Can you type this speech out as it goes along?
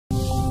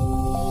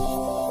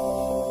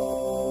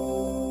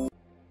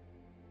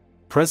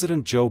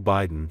President Joe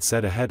Biden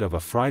said ahead of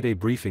a Friday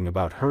briefing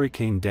about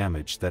hurricane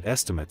damage that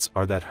estimates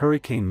are that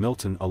Hurricane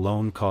Milton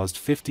alone caused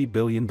 $50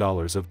 billion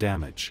of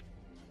damage.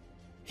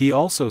 He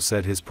also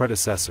said his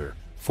predecessor,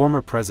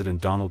 former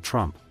President Donald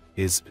Trump,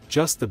 is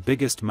just the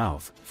biggest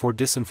mouth for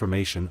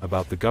disinformation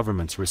about the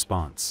government's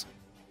response.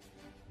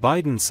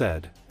 Biden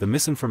said, "The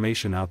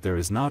misinformation out there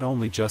is not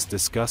only just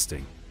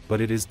disgusting, but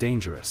it is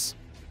dangerous."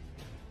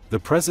 The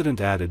president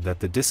added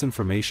that the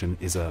disinformation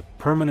is a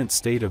permanent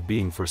state of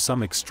being for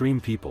some extreme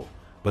people,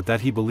 but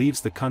that he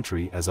believes the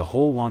country as a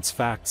whole wants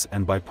facts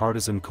and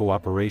bipartisan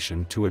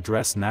cooperation to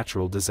address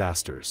natural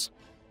disasters.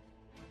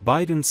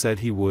 Biden said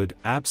he would,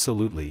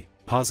 absolutely,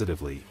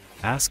 positively,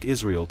 ask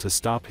Israel to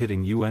stop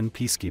hitting UN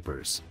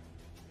peacekeepers.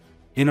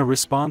 In a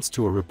response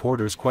to a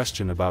reporter's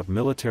question about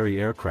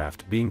military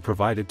aircraft being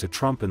provided to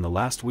Trump in the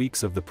last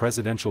weeks of the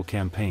presidential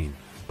campaign,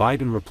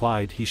 Biden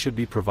replied he should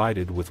be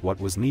provided with what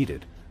was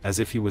needed, as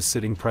if he was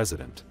sitting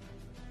president.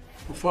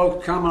 Well,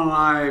 folks, Kamala and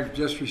I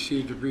just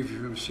received a briefing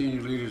from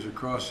senior leaders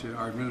across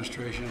our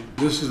administration.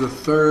 This is the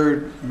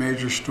third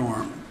major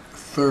storm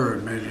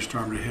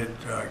to hit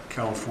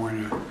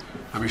California,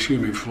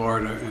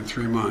 Florida in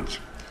 3 months.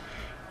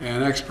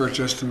 And experts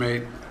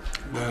estimate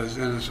that,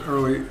 and it's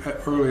early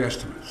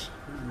estimates,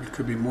 it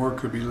could be more, it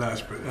could be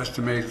less, but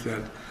estimate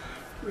that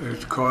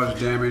it's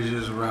caused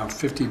damages around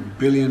 $50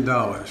 billion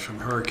from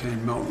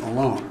Hurricane Milton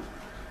alone.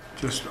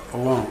 Just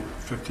alone,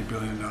 $50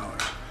 billion.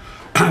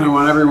 I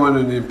want everyone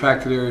in the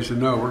impacted areas to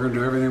know we're going to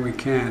do everything we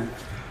can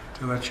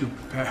to let you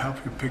help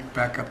you pick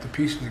back up the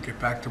pieces and get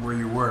back to where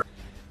you were.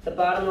 The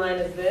bottom line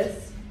is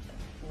this: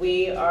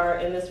 we are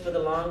in this for the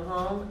long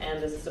haul,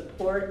 and the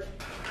support.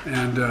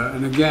 And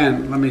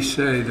again, let me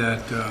say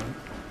that the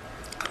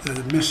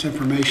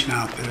misinformation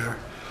out there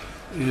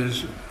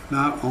is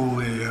not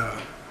only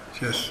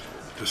just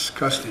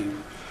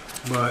disgusting,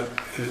 but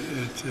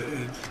it's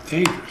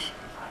dangerous.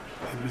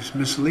 It's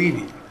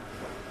misleading.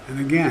 And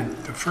again,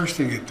 the first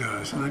thing it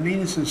does, and I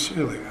mean it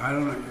sincerely, I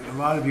don't know, a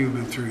lot of you have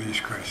been through these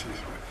crises,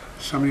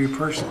 some of you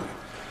personally,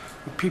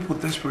 but people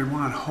desperately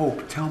want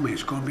hope. Tell me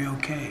it's going to be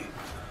okay.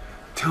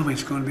 Tell me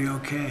it's going to be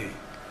okay.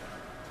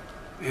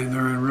 And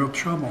they're in real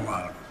trouble, a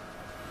lot of them.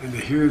 And to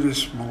hear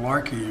this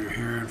malarkey you're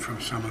hearing from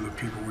some of the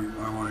people,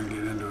 I want to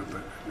get into it,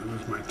 but I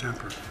lose my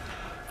temper.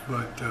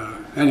 But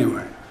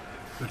anyway,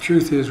 the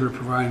truth is we're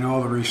providing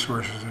all the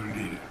resources that are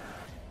needed.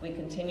 We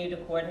continue to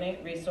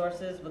coordinate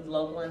resources with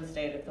local and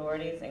state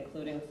authorities,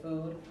 including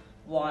food,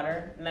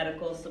 water,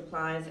 medical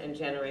supplies, and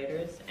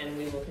generators, and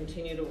we will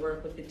continue to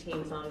work with the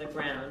teams on the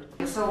ground.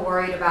 I'm so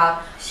worried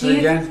about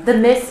the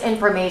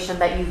misinformation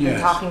that you've been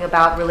talking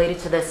about related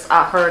to this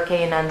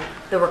hurricane and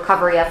the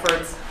recovery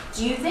efforts.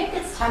 Do you think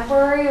it's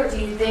temporary, or do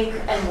you think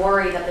and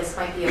worry that this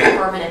might be a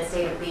permanent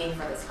state of being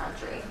for this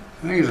country?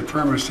 I think it's a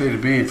permanent state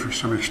of being for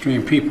some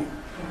extreme people,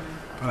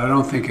 but I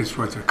don't think it's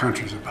what the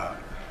country's about.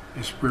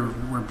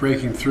 We're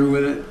breaking through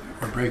with it.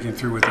 We're breaking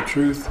through with the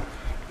truth.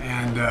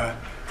 And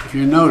if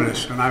you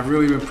notice, and I've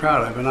really been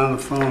proud, I've been on the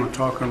phone and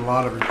talking to a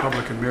lot of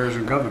Republican mayors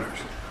and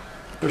governors.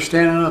 They're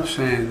standing up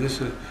saying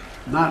this is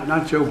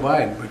not Joe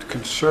Biden, but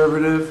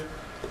conservative,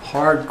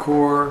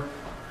 hardcore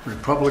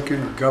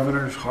Republican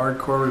governors,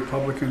 hardcore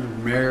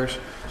Republican mayors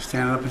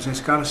standing up and saying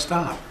it's got to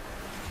stop.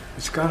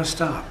 It's got to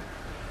stop.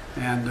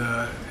 And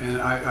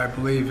I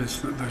believe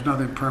there's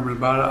nothing permanent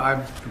about it.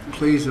 I'm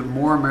pleased that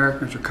more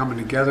Americans are coming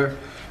together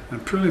in a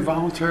purely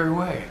voluntary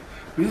way. I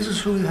mean, this is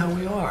who the hell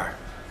we are.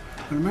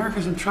 When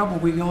America's in trouble,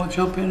 we all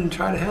jump in and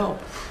try to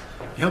help.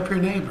 You help your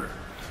neighbor.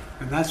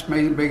 And that's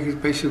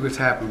basically what's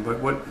happened.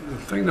 But the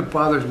thing that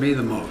bothers me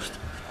the most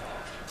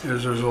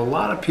is there's a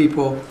lot of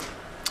people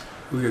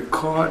who get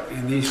caught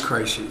in these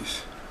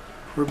crises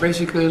who are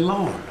basically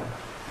alone.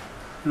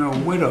 You know,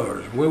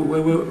 widowers,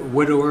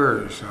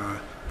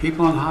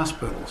 people in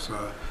hospitals,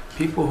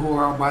 people who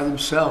are by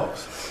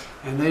themselves,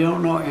 and they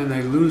don't know, and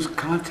they lose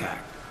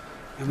contact,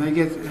 and they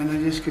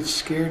just get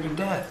scared to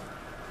death,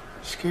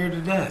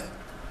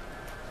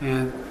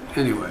 And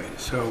anyway,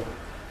 so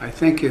I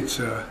think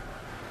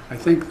I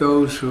think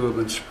those who have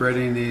been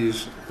spreading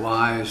these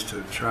lies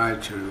to try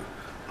to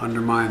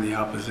undermine the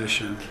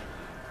opposition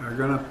are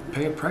going to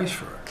pay a price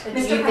for it. Do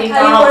you think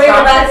Donald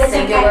Trump is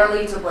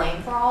singularly to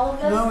blame for all of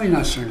this? No, he's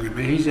not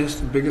singularly. He's just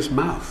the biggest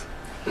mouth.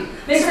 Mr.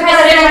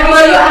 President,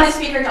 will you on to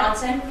Speaker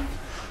Johnson?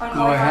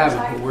 No, I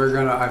haven't,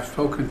 but I've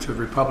spoken to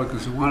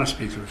Republicans who want to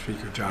speak to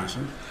Speaker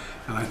Johnson,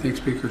 and I think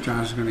Speaker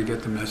Johnson is going to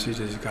get the message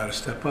that he's got to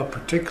step up,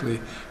 particularly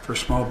for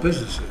small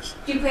businesses.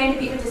 Do you plan to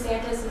meet with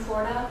DeSantis in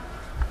Florida?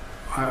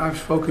 I've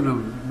spoken to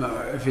him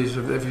if he's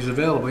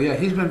available. Yeah,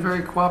 he's been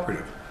very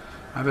cooperative.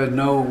 We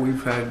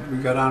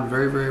got on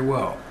very, very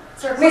well.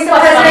 Mr. President,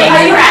 are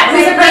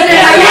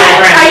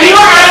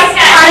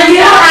you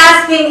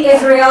asking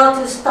Israel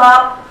to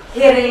stop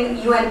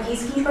hitting UN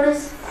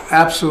peacekeepers?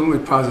 Absolutely,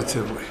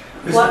 positively.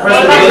 Mr.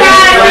 President,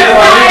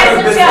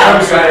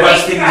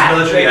 requesting these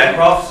military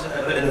aircraft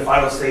in the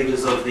final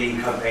stages of the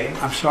campaign?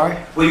 I'm sorry?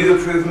 Will you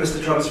approve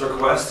Mr. Trump's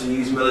request to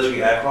use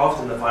military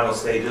aircraft in the final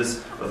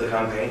stages of the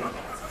campaign?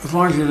 As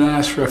long as you don't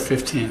ask for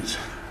F-15s.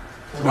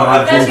 No,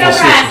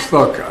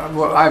 look,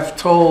 well, I've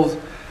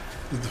told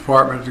the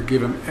department to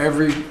give him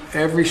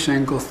every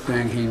single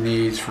thing he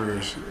needs for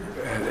his,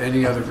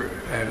 any other,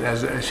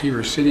 as he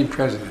were sitting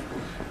president,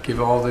 give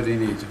all that he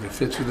needs. If it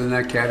fits within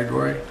that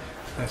category,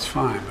 that's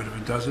fine, but if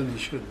it doesn't, he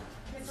shouldn't.